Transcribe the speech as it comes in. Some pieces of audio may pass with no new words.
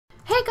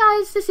Hey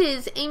guys, this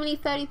is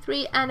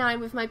Emily33 and I'm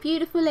with my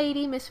beautiful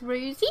lady, Miss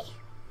Rosie.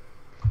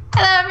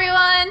 Hello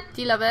everyone!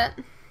 Do you love it?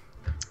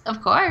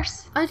 Of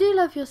course. I do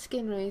love your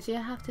skin, Rosie,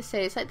 I have to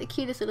say. It's like the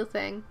cutest little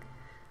thing.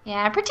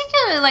 Yeah, I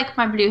particularly like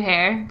my blue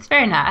hair. It's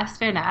very nice,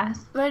 very nice.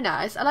 Very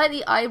nice. I like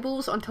the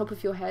eyeballs on top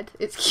of your head.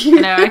 It's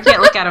cute. No, I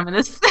can't look at them in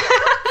this.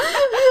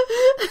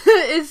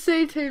 It's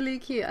so totally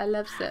cute. I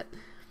love it.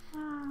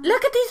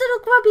 Look at these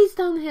little grubbies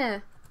down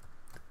here.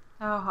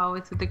 Oh,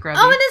 it's with the grubbies.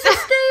 Oh, and there's a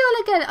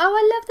snail again. Oh,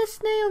 I love the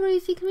snail,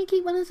 Rosie. Can we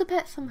keep one as a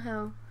pet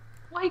somehow?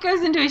 Well, he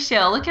goes into a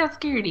shell. Look how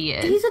scared he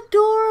is. He's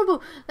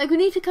adorable. Like, we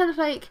need to kind of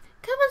like,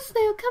 come on,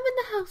 snail, come in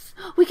the house.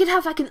 We could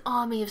have like an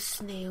army of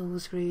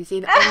snails, Rosie.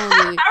 An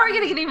army. How are we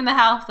gonna get him in the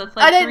house? That's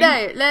like I don't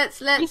know. Let's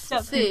see.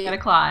 He's gotta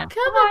climb.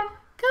 Come on,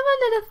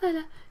 little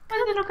fella. Come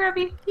on, little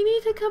grubby. You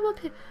need to come up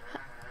here.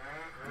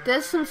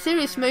 There's some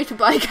serious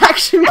motorbike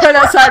action going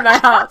outside my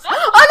house.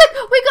 Oh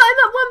look, we got him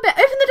up one bit.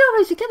 Open the door,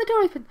 Rosie. Get the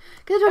door open.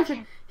 Get the door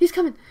open. He's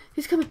coming.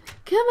 He's coming.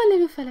 Come on,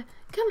 little fella.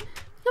 Come on.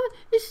 Come on.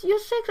 You're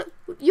so close.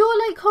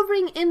 You're like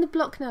hovering in the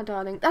block now,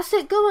 darling. That's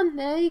it. Go on.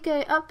 There you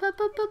go. Up,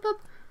 up, up, up, up.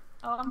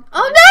 Oh no!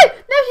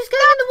 No, he's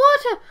going in the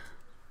water.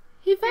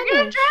 He vanished.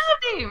 You're gonna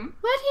drown him.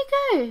 Where'd he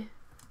go?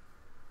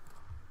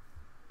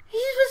 He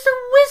was a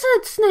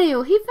wizard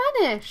snail. He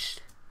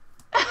vanished.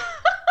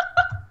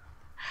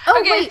 Oh,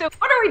 okay, wait. so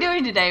what are we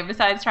doing today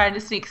besides trying to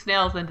sneak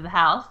snails into the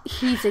house?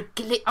 He's a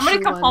glitchy I'm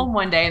gonna come home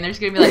one day and there's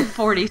gonna be like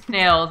 40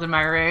 snails in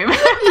my room.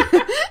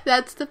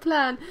 That's the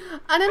plan.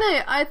 I don't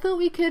know. I thought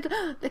we could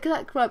look at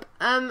that grub.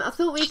 I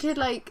thought we could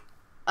like,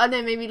 I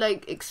don't know, maybe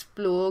like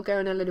explore, go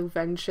on a little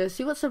venture,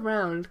 see what's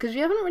around because we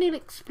haven't really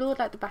explored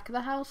like the back of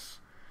the house.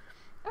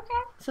 Okay.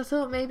 So I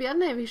thought maybe, I don't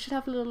know, we should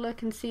have a little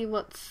look and see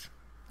what's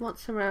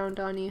around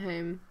our new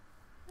home.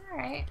 All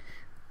right.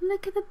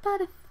 Look at the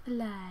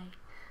butterfly.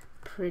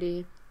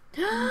 Pretty.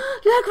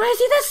 Look,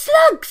 Rosie, there's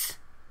slugs!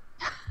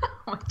 Oh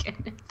my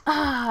goodness.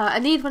 Ah, I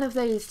need one of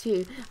those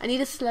too. I need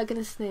a slug and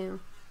a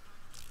snail.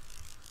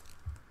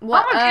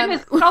 What, oh my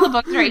goodness, look at all the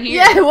bugs right here.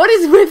 Yeah, what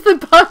is with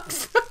the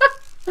bugs?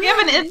 We have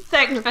an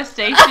insect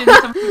infestation.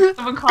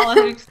 Someone call us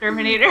an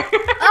exterminator. Oh,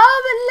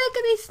 but look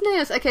at these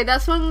snails. Okay,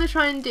 that's what I'm going to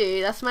try and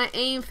do. That's my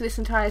aim for this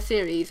entire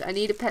series. I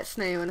need a pet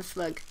snail and a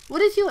slug.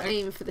 What is your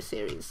aim for the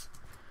series?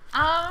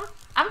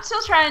 I'm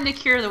still trying to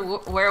cure the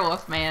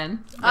werewolf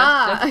man.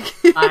 That's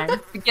okay. Fine.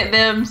 To get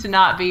them to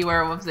not be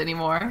werewolves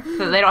anymore,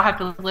 so they don't have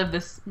to live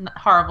this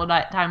horrible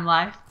nighttime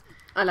life.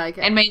 I like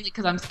it. And mainly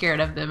because I'm scared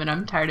of them, and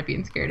I'm tired of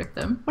being scared of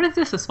them. What is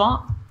this, a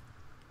swamp?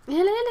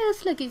 Hello, little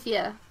sluggies,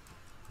 yeah.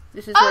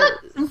 This is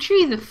look, some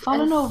trees have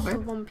fallen over.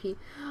 Swampy.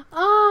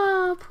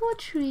 Oh, poor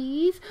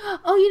trees.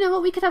 Oh, you know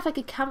what? We could have like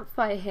a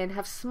campfire here and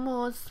have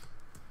s'mores.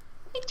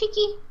 Hey,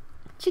 Chicky.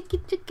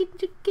 Chicken, chicken,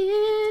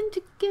 chicken,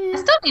 chicken. I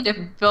still need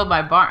to build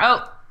my barn.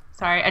 Oh,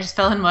 sorry, I just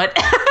fell in mud.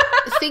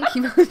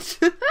 Stinky mud. Oh,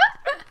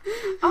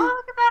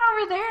 look at that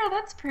over there.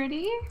 That's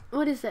pretty.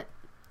 What is it?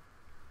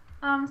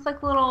 It's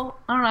like little,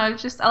 I don't know,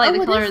 it's just, I like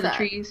the color of the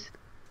trees.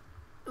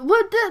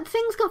 What, the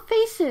thing's got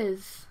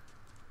faces.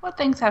 What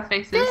things have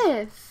faces?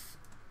 This.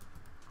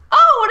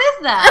 Oh, what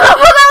is that? Oh, that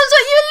was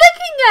what you were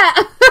looking at!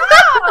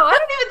 Oh, I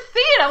didn't even see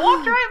it. I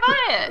walked right by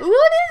it.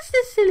 What is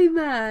this silly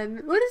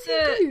man? What does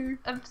he do?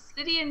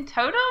 Obsidian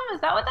totem?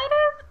 Is that what that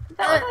is? Is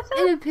that what that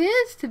It says?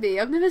 appears to be.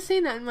 I've never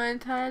seen that in my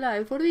entire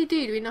life. What do we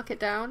do? Do we knock it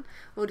down?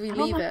 Or do we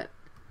leave it?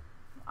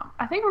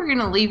 I think we're going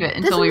to leave it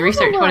until we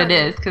research what it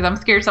is, because I'm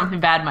scared something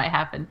bad might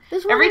happen.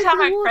 Every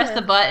time I press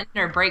the button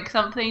or break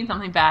something,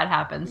 something bad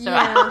happens. So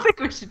I don't think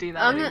we should do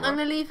that anymore. I'm going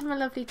to leave him a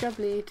lovely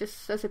jubbly,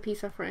 just as a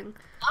peace offering.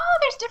 Oh,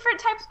 there's different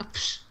types of...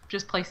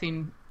 Just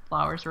placing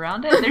flowers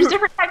around it. There's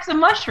different types of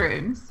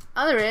mushrooms.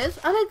 Oh, there is?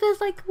 I think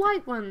there's like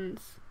white ones.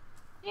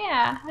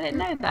 Yeah, I didn't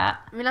know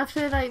that. We'll have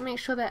to like make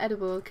sure they're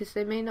edible, because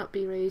they may not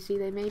be rosy.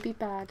 They may be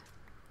bad.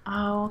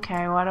 Oh,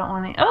 okay. Well, I don't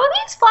want to... Oh,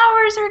 these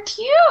flowers are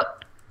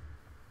cute!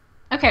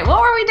 Okay,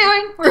 what were we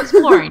doing? We're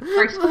exploring.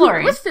 We're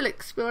exploring. We're still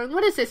exploring.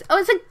 What is this? Oh,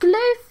 it's a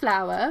glow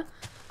flower.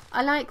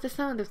 I like the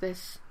sound of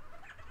this.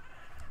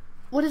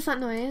 What is that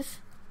noise?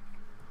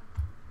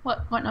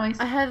 What noise?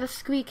 I heard a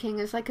squeaking.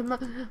 It's like a...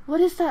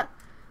 What is that?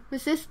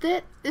 Was this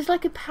it? It's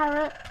like a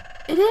parrot.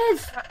 It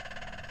is!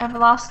 I've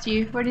lost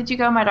you. Where did you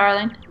go, my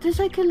darling? There's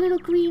like a little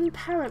green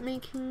parrot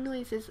making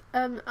noises.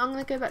 I'm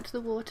gonna go back to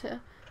the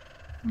water.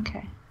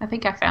 Okay. I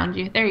think I found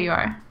you. There you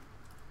are.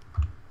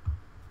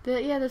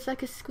 Yeah, there's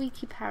like a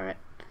squeaky parrot.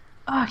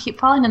 Oh, I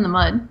keep falling in the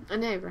mud. I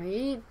know,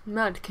 right?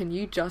 Mud, can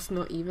you just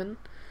not even?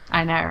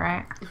 I know,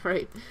 right?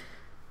 Right.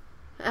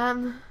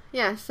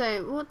 Yeah,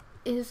 so what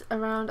is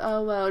around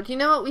our world? You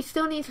know what? We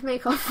still need to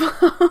make our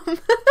farm.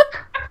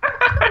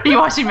 Are you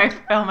watching me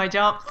fail my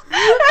jumps?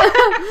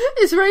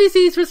 It's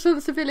Rosie's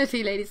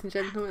responsibility, ladies and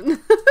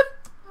gentlemen.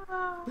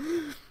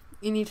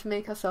 You need to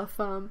make us our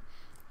farm.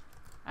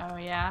 Oh,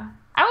 yeah.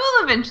 I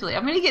will eventually.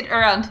 I'm going to get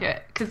around to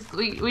it, because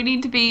we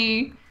need to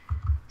be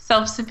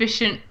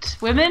self-sufficient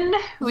women.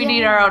 We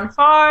need our own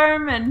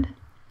farm and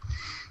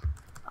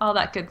all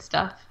that good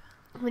stuff.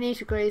 We need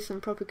to grow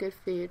some proper good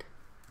food.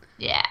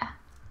 Yeah.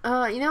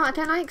 You know, I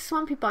don't like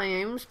swampy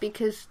biomes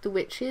because the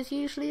witches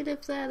usually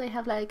live there. They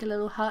have like a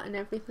little hut and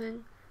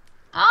everything.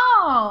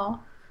 Oh.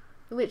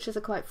 The witches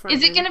are quite friendly.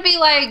 Is it going to be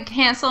like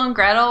Hansel and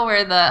Gretel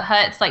where the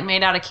hut's like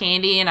made out of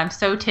candy and I'm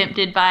so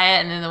tempted by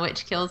it and then the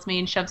witch kills me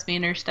and shoves me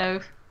in her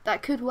stove?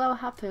 That could well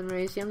happen,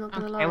 Rosie. I'm not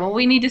going to lie. Okay, well,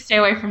 we need to stay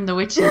away from the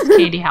witches'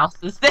 candy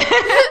houses then.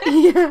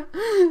 Yeah.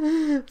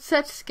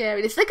 Such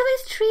scariness. Look at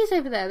those trees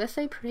over there. They're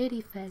so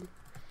pretty, Phil.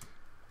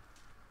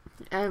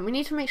 We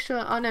need to make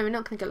sure... Oh, no, we're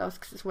not going to get lost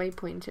because it's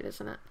waypointed,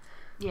 isn't it?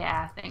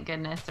 Yeah, thank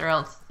goodness. Or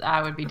else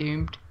I would be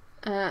doomed.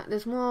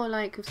 There's more,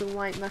 like, of the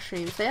white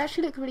mushrooms. They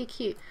actually look really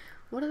cute.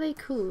 What are they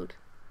called?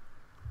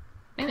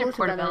 I think they're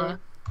portobello.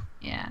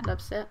 Yeah.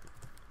 Loves it.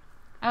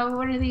 Oh,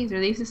 what are these? Are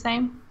these the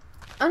same?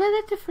 Oh, no,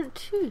 they're different,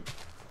 too.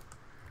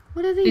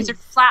 What are these? These are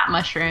flat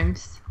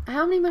mushrooms.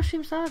 How many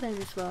mushrooms are there in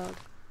this world?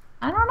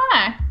 I don't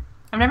know.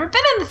 I've never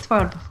been in this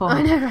world before.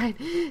 I know, right?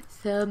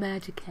 So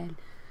magical.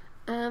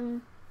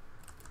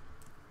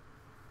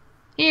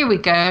 Here we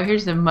go.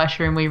 Here's the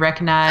mushroom we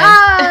recognize.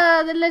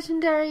 Ah, the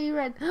legendary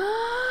red.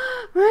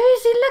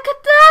 Rosie, look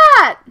at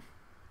that!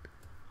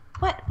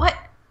 What?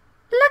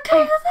 Look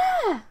over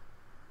there!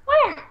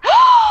 Where? Can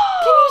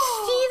you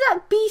see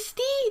that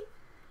beastie?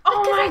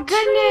 Oh my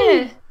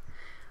goodness!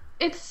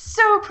 It's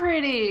so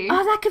pretty.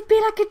 Oh, that could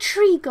be like a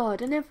tree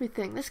god and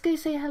everything. Let's go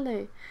say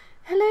hello.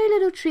 Hello,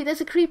 little tree.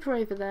 There's a creeper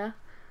over there.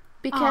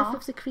 Be careful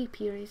of the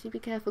creepy, Rosie. Be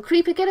careful.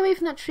 Creeper, get away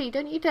from that tree.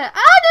 Don't you dare.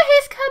 Oh, no,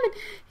 he's coming.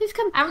 He's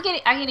coming. I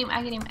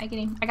get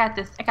him. I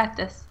got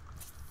this.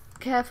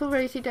 Careful,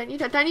 Rosie. Don't you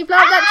blow up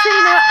that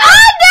tree now.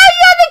 Oh, no,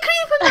 you're the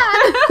creeper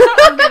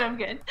man. I'm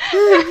good.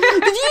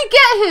 Did you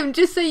get him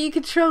just so you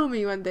could troll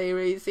me one day,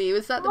 Rosie?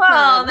 Was that the plan?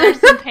 Well, there's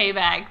some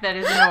payback that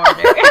is in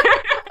order.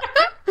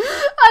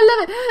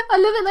 I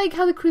love it like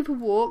how the creeper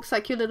walks,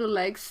 like your little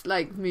legs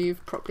like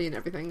move properly and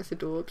everything. It's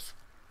adorbs.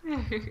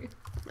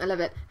 I love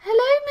it.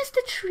 Hello,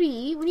 Mr.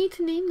 Tree. We need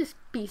to name this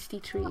beastie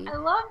tree. I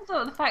love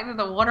the fact that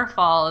the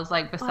waterfall is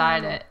like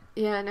beside it.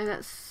 Yeah, no,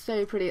 that's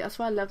so pretty. That's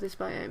why I love this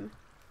biome.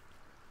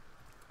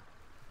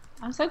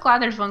 I'm so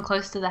glad there's one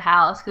close to the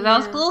house because I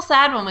was a little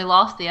sad when we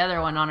lost the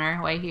other one on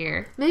our way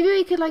here. Maybe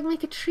we could like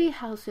make a tree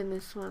house in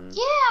this one.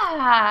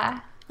 Yeah,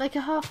 like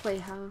a halfway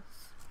house.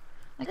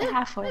 Like a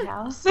halfway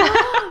house. Rosie,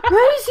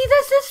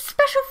 there's this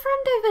special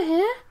friend over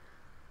here.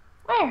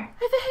 Where?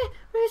 Over here,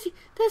 Rosie.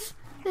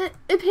 There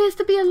appears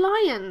to be a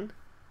lion.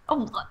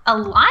 Oh, a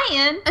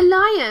lion? A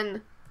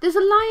lion. There's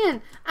a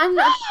lion. And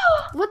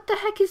what the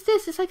heck is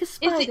this? It's like a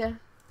spider.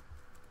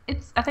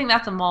 I think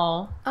that's a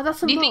mole. Oh,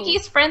 that's a mole. Do you think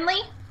he's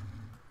friendly?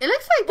 It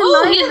looks like the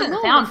lion. He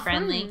doesn't sound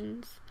friendly.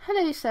 Friends.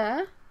 Hello,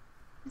 sir.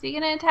 Is he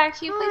gonna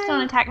attack you? Please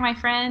don't attack my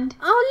friend.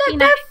 Oh, look,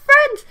 they're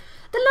friends.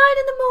 The lion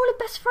and the mole are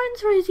best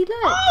friends, Rosie.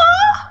 Look.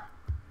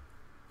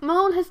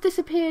 Mole has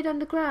disappeared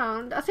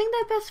underground. I think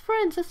they're best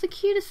friends. That's the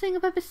cutest thing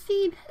I've ever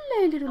seen.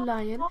 Hello, little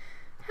lion.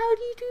 How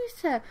do you do,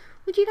 sir?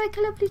 Would you like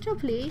a lovely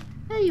jubbly?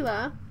 There you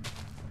are.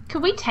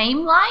 Could we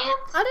tame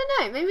lions? I don't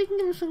know. Maybe we can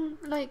give him some,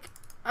 like...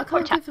 I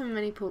can't give him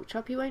any pork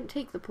chop. He won't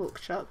take the pork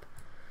chop.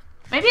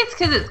 Maybe it's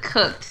because it's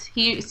cooked.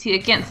 He's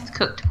against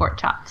cooked pork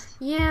chops.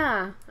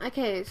 Yeah.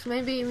 Okay, so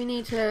maybe we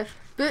need to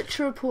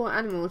butcher a poor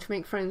animal to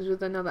make friends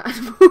with another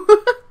animal.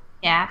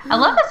 Yeah. I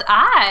love his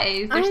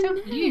eyes. They're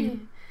so cute.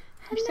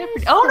 They're so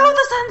pretty. Oh no,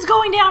 the sun's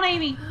going down,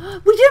 Amy.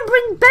 We didn't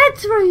bring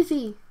beds,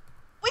 Rosie.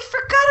 We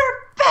forgot our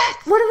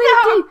beds. What do we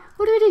do?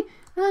 What do we do?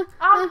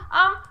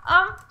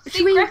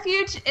 Seek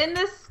refuge in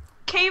this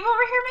cave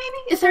over here,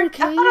 maybe? Is there a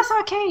cave? I thought I saw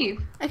a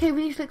cave. Okay,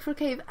 we need to look for a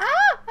cave.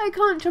 Ah, I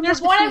can't jump.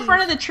 There's one in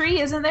front of the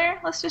tree, isn't there?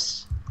 Let's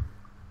just...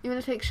 You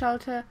want to take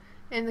shelter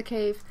in the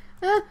cave?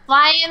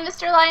 Lion,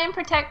 Mr. Lion,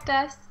 protect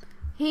us.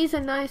 He's a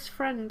nice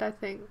friend, I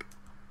think.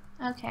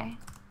 Okay.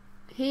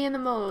 He and the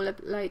mole are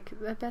like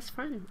they're best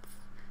friends.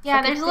 Yeah,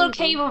 like there's a little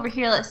cave over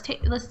here. Let's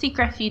seek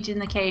refuge in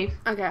the cave.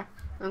 Okay,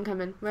 I'm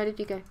coming. Where did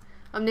you go?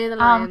 I'm near the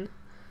lion.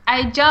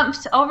 I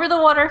jumped over the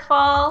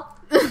waterfall,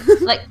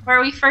 like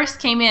where we first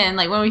came in,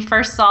 like when we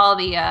first saw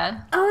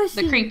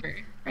the creeper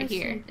right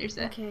here. There's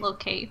a little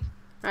cave.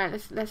 All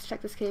right, let's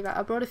check this cave out.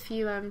 I brought a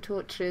few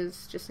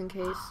torches just in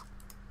case.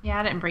 Yeah,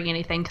 I didn't bring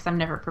anything because I'm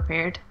never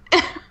prepared.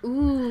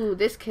 Ooh,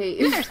 this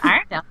cave. Ooh, there's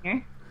iron down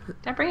here. Did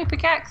I bring a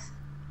pickaxe?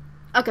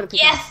 I got a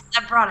pickaxe. Yes,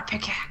 I brought a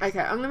pickaxe. Okay,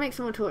 I'm gonna make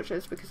some more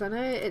torches because I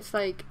know it's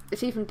like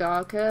it's even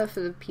darker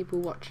for the people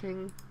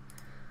watching.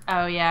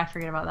 Oh yeah, I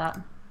forget about that.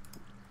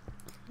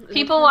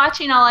 People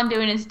watching, all I'm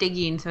doing is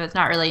digging, so it's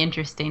not really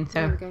interesting.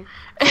 So okay.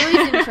 It's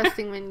always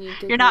interesting when you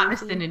dig. You're not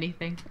missing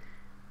anything.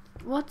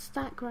 What's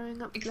that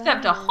growing up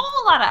Except there? a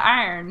whole lot of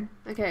iron.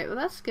 Okay, well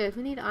that's good.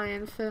 We need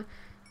iron for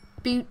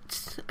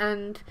boots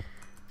and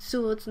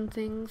swords and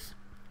things.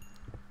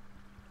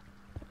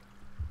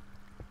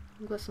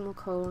 We've got some more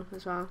coal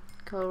as well.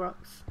 Coal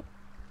rocks.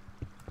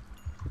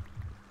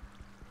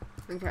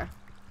 Okay.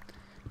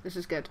 This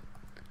is good.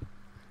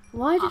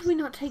 Why did we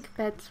not take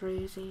beds,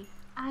 Rosie?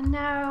 I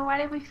know. Why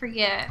did we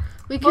forget?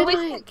 We could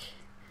like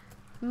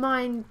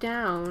mine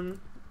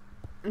down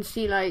and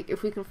see like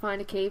if we can find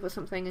a cave or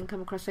something and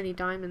come across any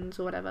diamonds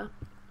or whatever.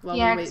 While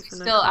we wait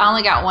for I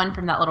only got one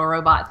from that little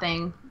robot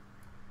thing.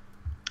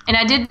 And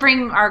I did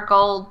bring our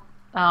gold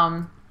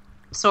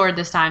sword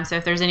this time, so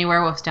if there's any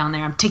werewolves down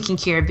there, I'm taking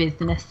care of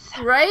business.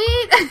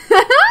 Right?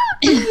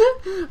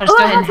 I'll just go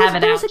ahead and have it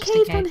out. There's a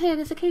cave down here.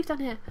 There's a cave down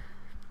here.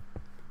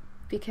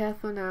 Be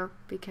careful now.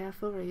 Be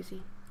careful,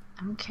 Rosie.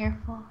 I'm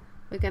careful.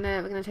 We're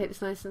gonna take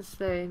this nice and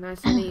slow,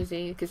 nice and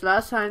easy. Because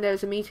last time there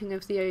was a meeting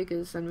of the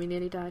ogres and we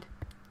nearly died.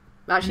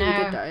 Actually, we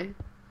did die.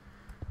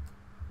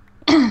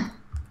 I'm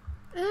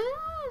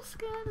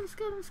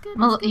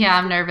scared. Yeah,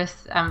 I'm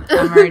nervous. I'm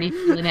already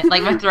feeling it.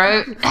 Like my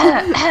throat.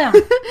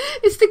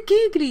 It's the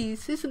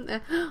googlies, isn't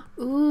there?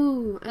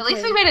 Ooh. Okay. At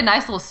least we made a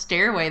nice little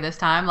stairway this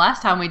time.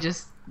 Last time we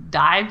just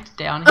dived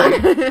down here.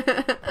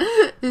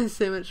 It was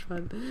so much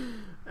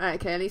fun.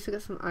 Alright, okay, at least we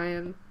got some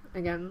iron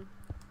again.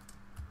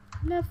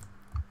 Love.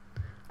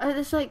 Oh,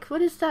 there's like,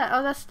 what is that?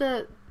 Oh, that's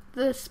the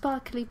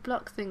sparkly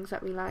block things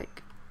that we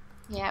like.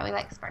 Yeah, we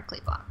like sparkly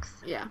blocks.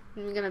 Yeah,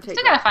 we're gonna take.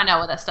 Still gotta find out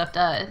what that stuff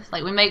does.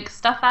 Like, we make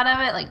stuff out of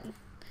it. Like,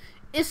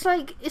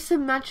 it's a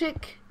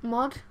magic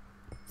mod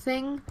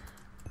thing,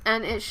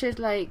 and it should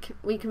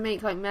we can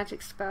make like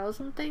magic spells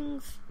and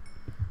things.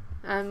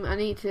 We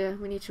need to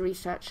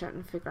research it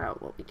and figure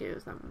out what we do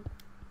with them.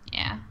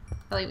 Yeah, I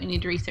feel like we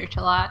need to research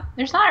a lot.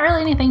 There's not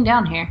really anything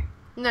down here.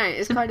 No,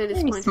 it's quite a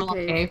disappointing small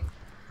cave.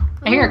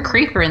 I hear a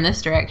creeper in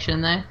this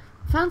direction though.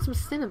 Found some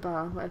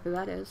cinnabar, whatever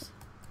that is.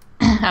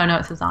 Oh no,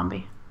 it's a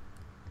zombie.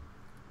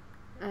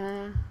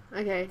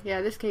 Okay,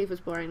 yeah, this cave was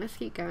boring. Let's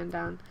keep going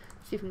down.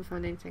 See if we can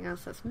find anything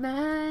else that's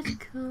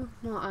magical.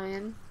 More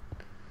iron.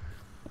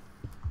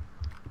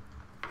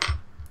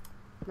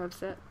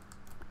 Loves it.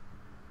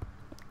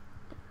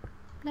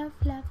 Love,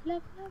 love,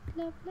 love, love,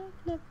 love, love,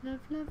 love, love,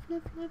 love,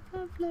 love, love,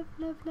 love, love,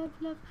 love, love,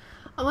 love.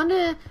 I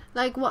wonder,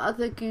 what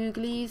other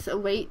googlies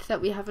await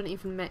that we haven't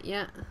even met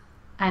yet.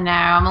 I know,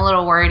 I'm a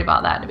little worried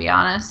about that, to be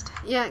honest.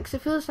 Yeah, because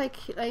it feels like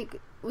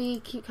we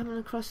keep coming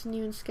across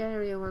new and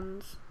scarier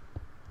ones.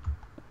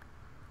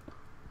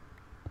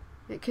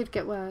 It could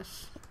get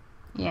worse.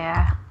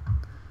 Yeah.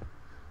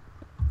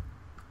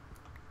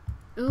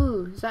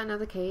 Ooh, is that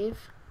another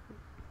cave?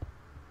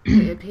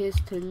 It appears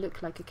to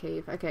look like a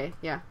cave. Okay,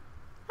 yeah.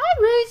 Hi,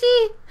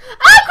 Rosie!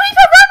 Ah,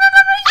 creeper! Run,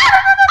 Rosie!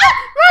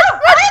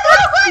 Run, Rosie!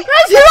 Run,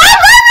 Rosie!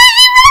 Run!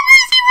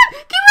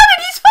 Keep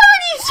running! He's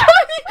following you!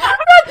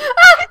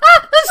 Run!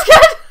 I'm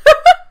scared!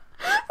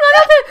 Run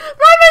up here!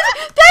 Run,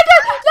 Rosie! Dad!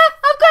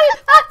 I'm going!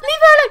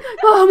 Leave her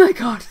alone! Oh my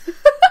god!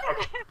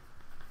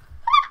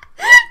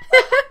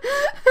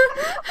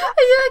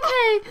 Are you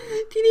okay?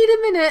 Do you need a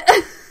minute?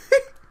 I'm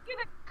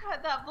gonna cut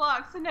that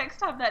block so next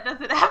time that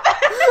doesn't happen.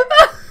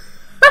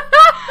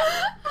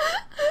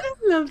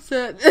 Loves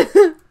it.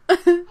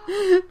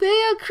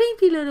 They are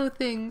creepy little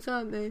things,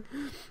 aren't they?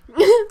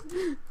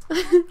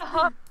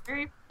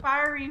 Very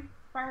fiery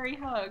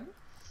hug.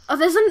 Oh,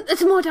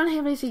 there's more down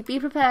here, Rosie. Be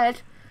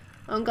prepared.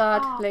 On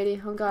guard,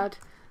 lady. On guard.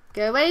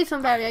 Go away,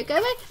 Sunbarrier. Go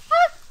away.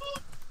 Ah!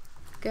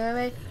 Go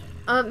away.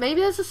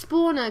 Maybe there's a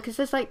spawner because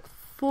there's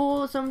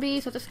 4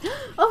 zombies. Oh,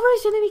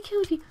 Rosie, I nearly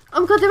killed you.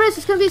 Oh my god, there is.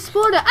 It's gonna be a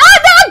spawner. Ah,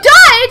 no, I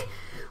died!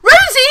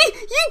 Rosie,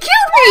 you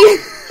killed me!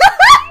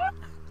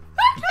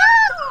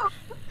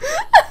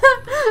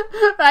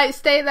 Right,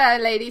 stay there,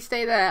 lady.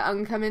 Stay there.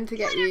 I'm coming to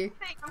get you.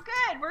 I'm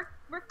good.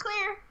 We're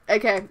clear.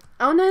 Okay.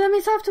 Oh no, that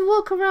means I have to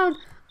walk around.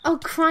 Oh,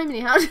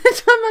 criminy, how did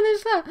I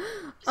manage that?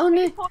 Oh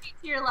no. Point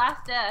to your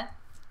last death.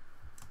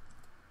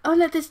 Oh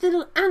look, there's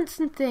little ants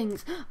and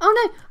things. Oh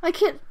no, I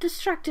get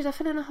distracted. I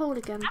fell in a hole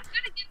again. I'm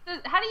gonna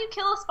get how do you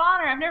kill a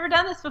spawner? I've never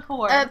done this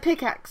before.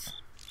 Pickaxe.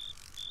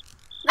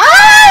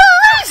 Ah!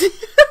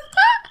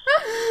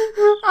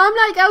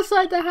 I'm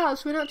outside the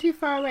house. We're not too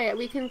far away.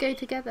 We can go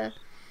together.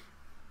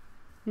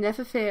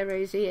 Never fear,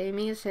 Rosie.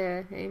 Amy is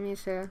here. Amy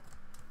is here.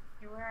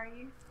 Where are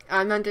you?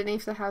 I'm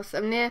underneath the house.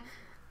 I'm near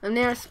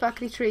a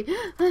sparkly tree.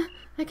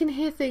 I can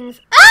hear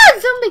things. Ah!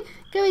 Zombie!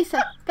 Go east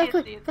side. Back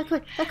away. Back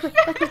away. Back away.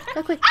 Back away.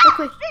 Back away. Back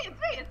away.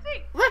 It's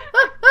me. What?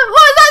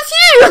 That's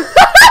you!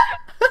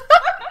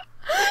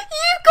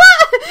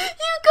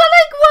 You've got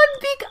one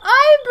big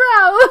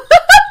eyebrow.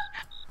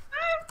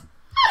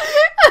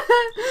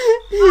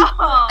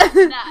 Oh,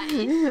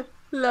 nice.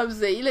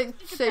 Loves it. You look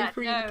so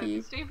freaky.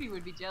 No, Sophie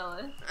would be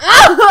jealous.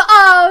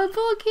 Oh,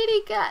 poor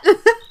kitty cat.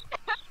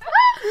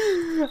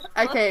 Okay.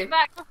 Let's get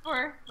back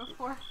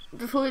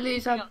before we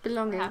lose our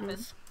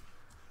belongings.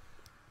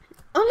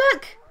 Oh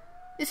look!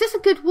 Is this a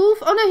good wolf?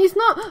 Oh no, he's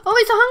not. Oh,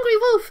 he's a hungry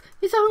wolf.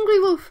 He's a hungry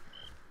wolf.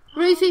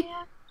 Rosie,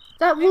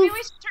 that wolf. Maybe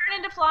we should turn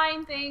into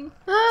flying things.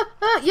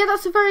 Yeah,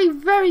 that's a very,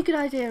 very good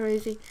idea,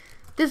 Rosie.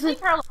 Leave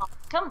her alone.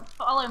 Come,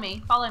 follow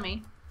me. Follow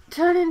me.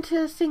 Turn into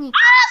a thingy.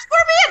 Ah,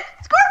 scorpion!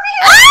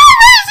 Scorpion! Ah,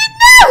 Rosie,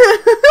 no!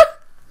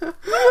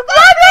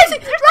 Run, Rosie!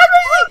 Run,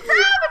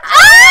 Rosie!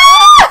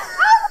 Ah!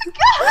 Oh my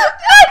god!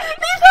 No!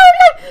 Leave her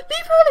alone!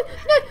 Leave her alone!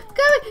 No!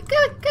 Go away! Go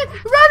away! Go!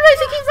 Run,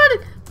 Rosie! Keep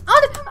running!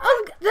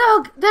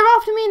 Oh, they're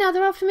after me now!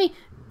 They're after me!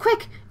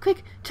 Quick!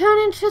 Quick! Turn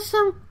into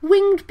some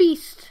winged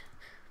beast!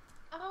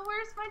 Oh,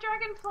 where's my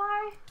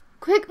dragonfly?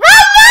 Quick!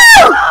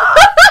 Run!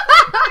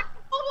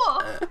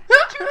 No!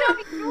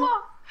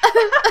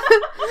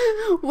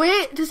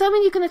 Wait, does that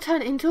mean you're gonna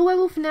turn into a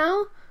werewolf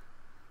now?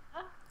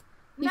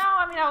 No,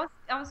 I mean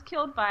I was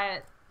killed by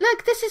it.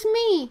 Look, this is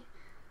me.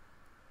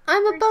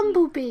 I'm a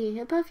bumblebee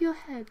above your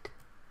head.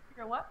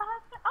 You're what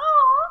behind me?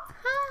 Oh.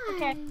 Hi.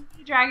 Okay,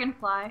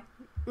 dragonfly.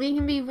 We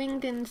can be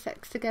winged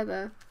insects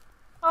together.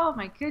 Oh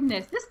my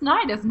goodness, this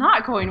night is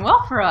not going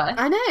well for us.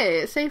 I know,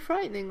 it's so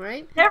frightening,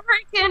 right? Never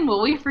again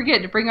will we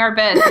forget to bring our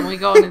beds when we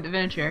go on an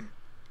adventure.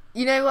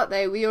 You know what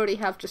though? We already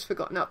have just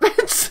forgotten our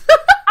beds.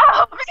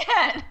 Oh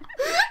man!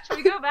 Should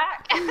we go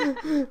back?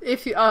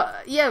 If you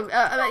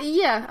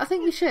yeah, I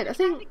think we should. I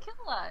think to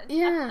kill us.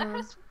 Yeah. I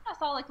could swear I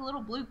saw like a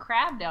little blue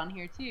crab down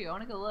here too. I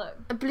want to go look.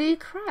 A blue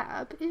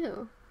crab?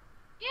 Ew.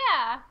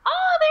 Yeah.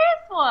 Oh, there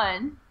is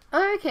one.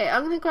 Oh, okay.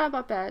 I'm gonna grab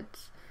our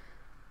beds.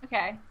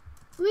 Okay.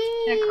 Whee!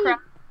 Why is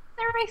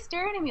everybody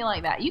staring at me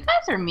like that? You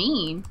guys are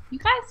mean. You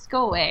guys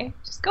go away.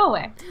 Just go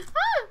away.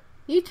 Ah!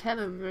 You tell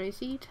him,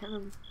 Rosie. You tell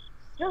him.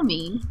 So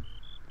mean.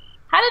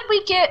 How did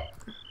we get...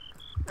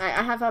 Right,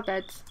 I have our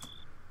beds.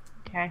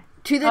 Okay.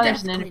 To the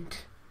death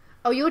point.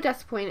 Oh, your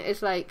death point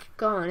is like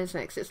gone, isn't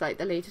it? 'Cause it's like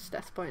the latest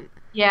death point.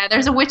 Yeah,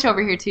 there's a witch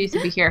over here too,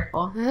 so be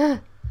careful. No,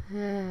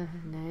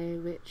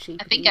 witchy.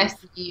 I think I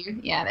see you.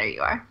 Yeah, there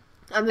you are.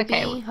 I'm a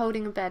bee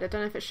holding a bed. I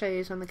don't know if it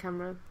shows on the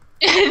camera.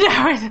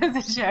 No, it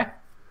doesn't show.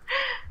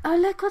 Oh,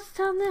 look what's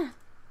down there.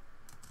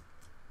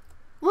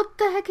 What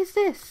the heck is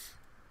this?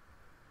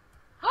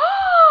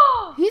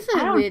 He's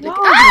a weird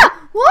looking.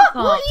 Ah! What?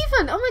 What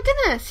even? Oh my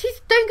goodness!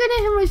 Don't go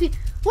near him, Rosie.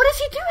 What is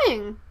he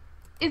doing?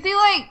 Is he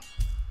like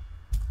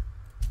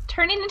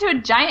turning into a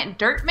giant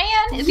dirt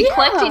man? Is he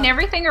collecting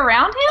everything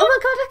around him? Oh my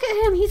god! Look at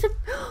him.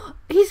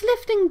 He's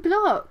lifting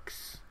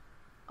blocks.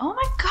 Oh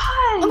my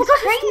god! Oh my god!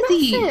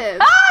 Crazy. He's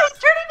massive. Ah! He's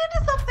turning into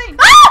something.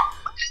 Ah!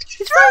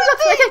 He's throwing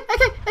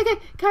blocks. Okay.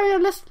 Carry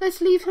on. Let's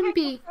leave him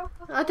be.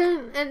 I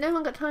don't. No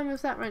one got time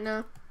with that right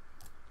now.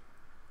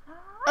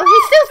 Oh,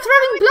 he's still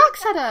throwing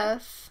blocks at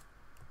us.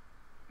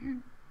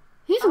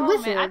 He's a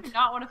wizard. Man, I do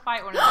not want to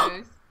fight one of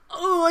those.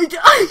 Oh, he threw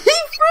it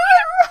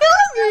right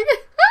at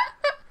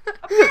me.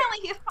 Apparently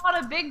he's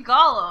caught a big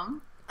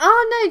golem.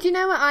 Oh no, do you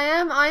know what I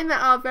am? I'm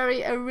at our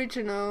very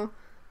original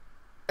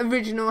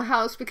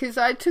house because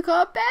I took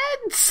our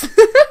beds.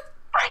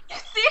 Are you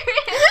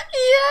serious?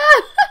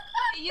 Yeah.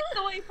 Use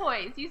the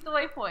waypoints. Use the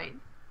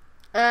waypoints.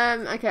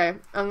 Okay.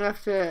 I'm gonna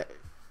have to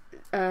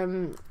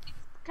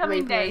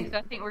coming day, so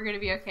I think we're gonna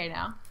be okay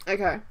now.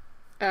 Okay.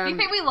 Do you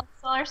think we lost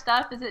all our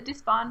stuff? Is it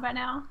despawned by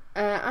now?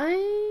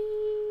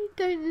 I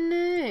don't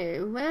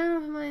know. Where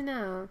am I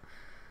now?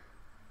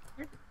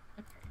 Okay.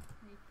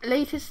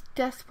 Latest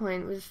death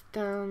point was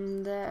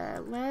down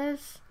there.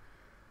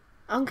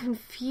 I'm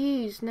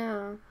confused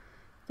now.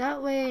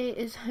 That way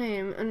is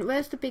home. And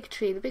where's the big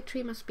tree? The big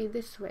tree must be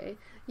this way.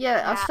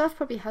 Yeah, our stuff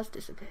probably has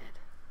disappeared.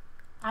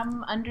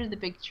 I'm under the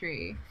big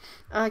tree.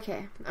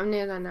 Okay, I'm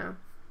near there now.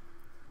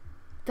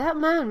 That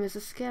man was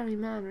a scary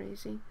man,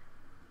 Rosie.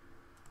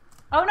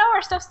 Oh no,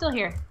 our stuff's still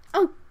here.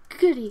 Oh,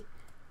 goody.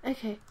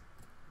 Okay.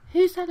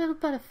 Who's that little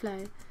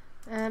butterfly?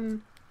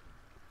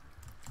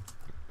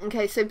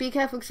 Okay, so be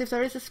careful because if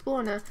there is a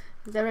spawner,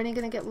 they're only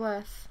going to get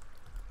worse.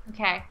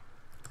 Okay.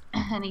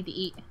 I need to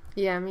eat.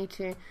 Yeah, me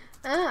too.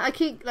 I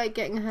keep like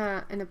getting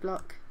her in a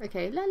block.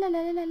 Okay. La la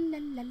la la la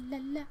la la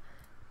la.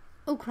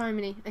 Oh,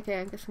 criminy. Okay,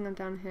 I guess I'm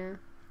down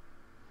here.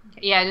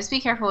 Okay, yeah, just be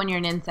careful when you're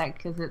an insect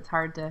because it's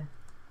hard to...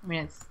 I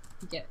mean,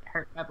 you get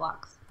hurt by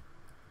blocks.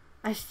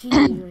 I see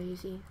you,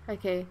 Rosie.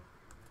 Okay.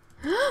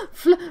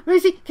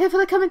 Rosie, careful,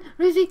 they're coming.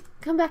 Rosie,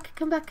 come back.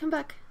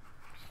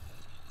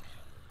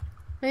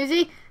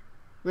 Rosie,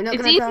 we're not.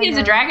 It's easy as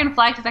a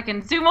dragonfly because I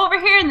can zoom over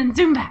here and then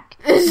zoom back.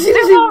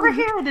 Zoom over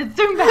here and then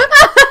zoom back.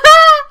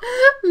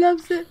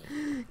 Loves it.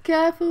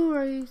 Careful,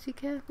 Rosie,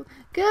 careful.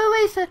 Go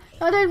away, sir.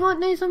 I don't want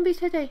no zombies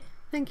today.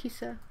 Thank you,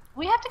 sir.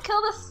 We have to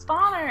kill the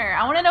spawner.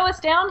 I want to know what's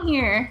down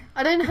here.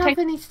 I don't have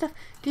any stuff.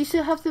 Do you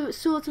still have the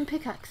swords and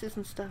pickaxes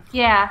and stuff?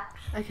 Yeah.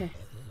 Okay.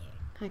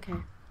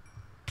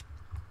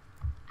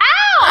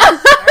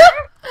 Ow!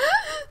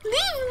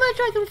 Leave my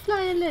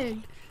dragonfly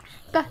alone.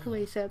 Back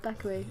away, sir.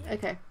 Back away.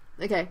 Okay.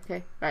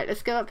 Right,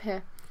 let's go up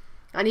here.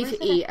 I need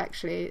to eat,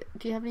 actually.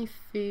 Do you have any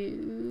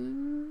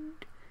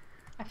food?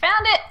 I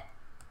found it.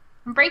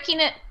 I'm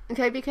breaking it.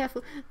 Okay, be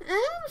careful.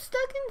 I'm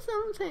stuck in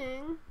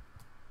something.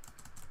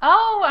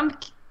 Oh,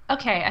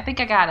 okay. I think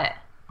I got it.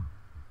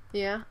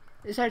 Yeah.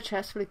 Is there a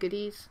chest full of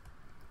goodies?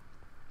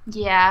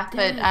 Yeah,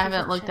 but I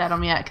haven't looked at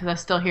them yet because I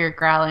still hear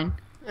growling.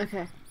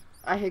 Okay.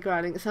 I hear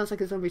growling. It sounds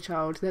like a zombie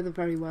child. They're the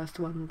very worst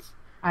ones.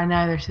 I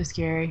know, they're so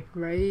scary.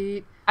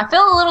 Right. I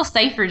feel a little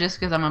safer just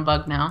because I'm a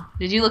bug now.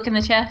 Did you look in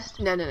the chest?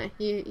 No.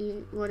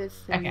 You what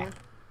is okay. There?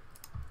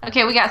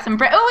 Okay, we got some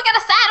bread. Oh, we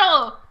got a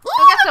saddle! Ooh,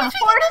 we got some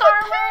horse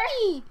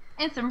armor!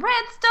 And some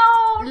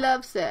redstone!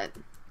 Loves it.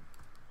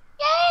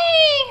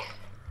 Yay!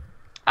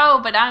 Oh,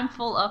 but I'm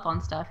full up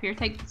on stuff. Here,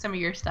 take some of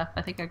your stuff.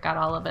 I think I got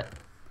all of it.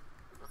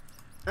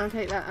 I'll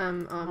take that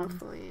armor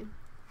for you.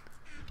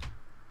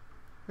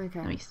 Okay.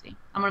 Let me see.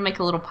 I'm gonna make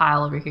a little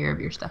pile over here of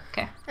your stuff,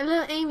 okay? A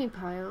little Amy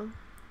pile.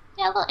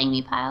 Yeah, a little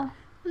Amy pile.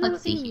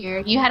 Let's see here.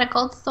 You had a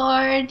gold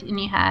sword, and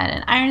you had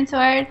an iron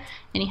sword,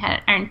 and you had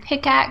an iron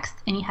pickaxe,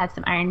 and you had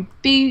some iron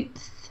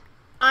boots.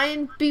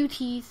 Iron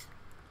booties.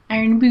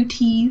 Iron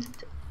booties.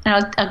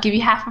 And I'll give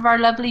you half of our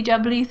lovely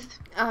jubblies.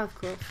 Oh, of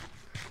course.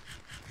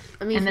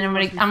 And then I'm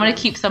gonna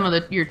keep some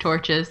of your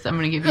torches. I'm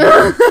gonna give you.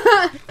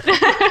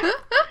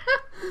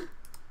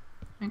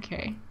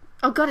 Okay.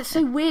 Oh god, it's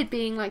so weird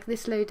being like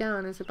this low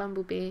down as a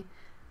bumblebee.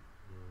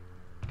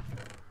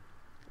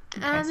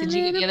 Okay, so did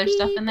you get the other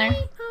stuff in there?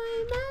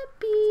 I'm a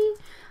bee.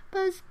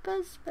 Buzz,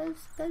 buzz,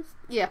 buzz, buzz.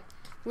 Yeah.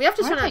 We have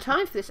to run out of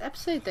time for this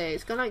episode though.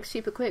 It's gone like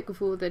super quick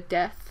with all the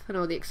death and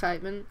all the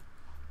excitement.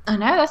 I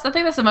know, I think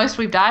that's the most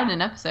we've died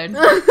in an episode.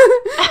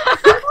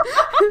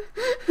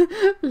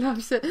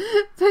 Loves it.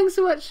 Thanks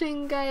for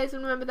watching, guys,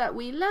 and remember that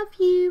we love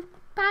you.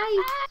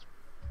 Bye.